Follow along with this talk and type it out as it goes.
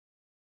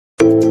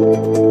What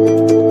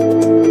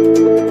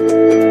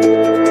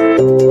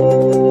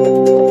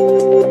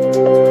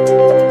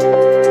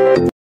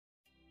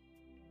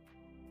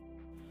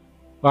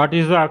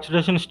is the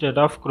oxidation state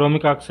of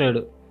chromic oxide?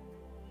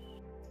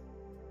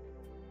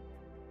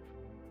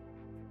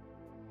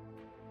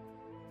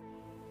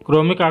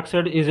 Chromic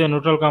oxide is a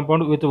neutral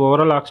compound with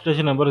overall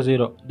oxidation number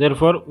 0.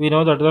 Therefore, we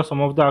know that the sum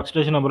of the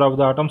oxidation number of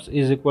the atoms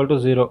is equal to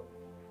 0.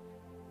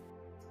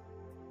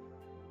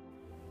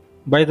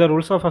 By the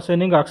rules of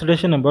assigning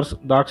oxidation numbers,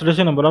 the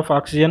oxidation number of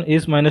oxygen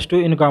is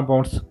 -2 in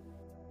compounds.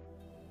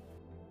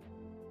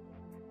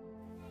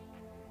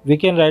 We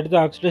can write the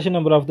oxidation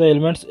number of the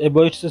elements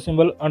above its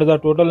symbol and the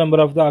total number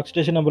of the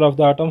oxidation number of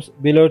the atoms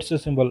below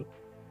its symbol.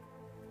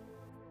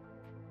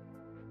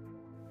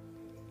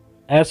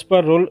 As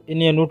per rule,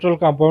 in a neutral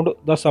compound,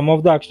 the sum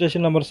of the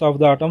oxidation numbers of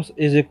the atoms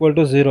is equal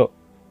to 0.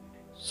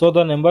 So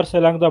the numbers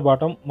along the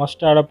bottom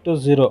must add up to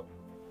 0.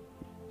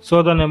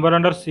 So the number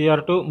under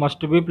Cr2 must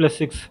be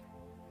 +6.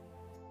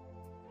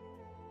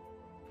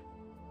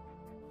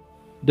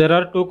 There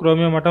are 2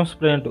 chromium atoms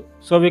present,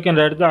 so we can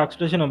write the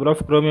oxidation number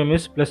of chromium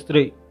is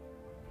 +3.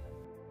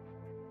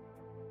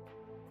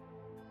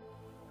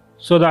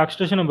 So the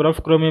oxidation number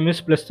of chromium is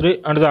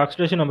 +3 and the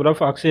oxidation number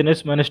of oxygen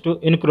is -2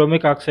 in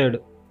chromic oxide.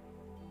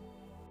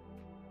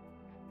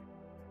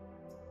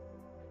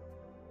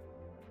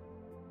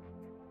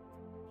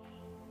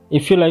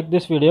 If you like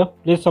this video,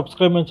 please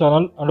subscribe my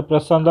channel and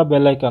press on the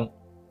bell icon.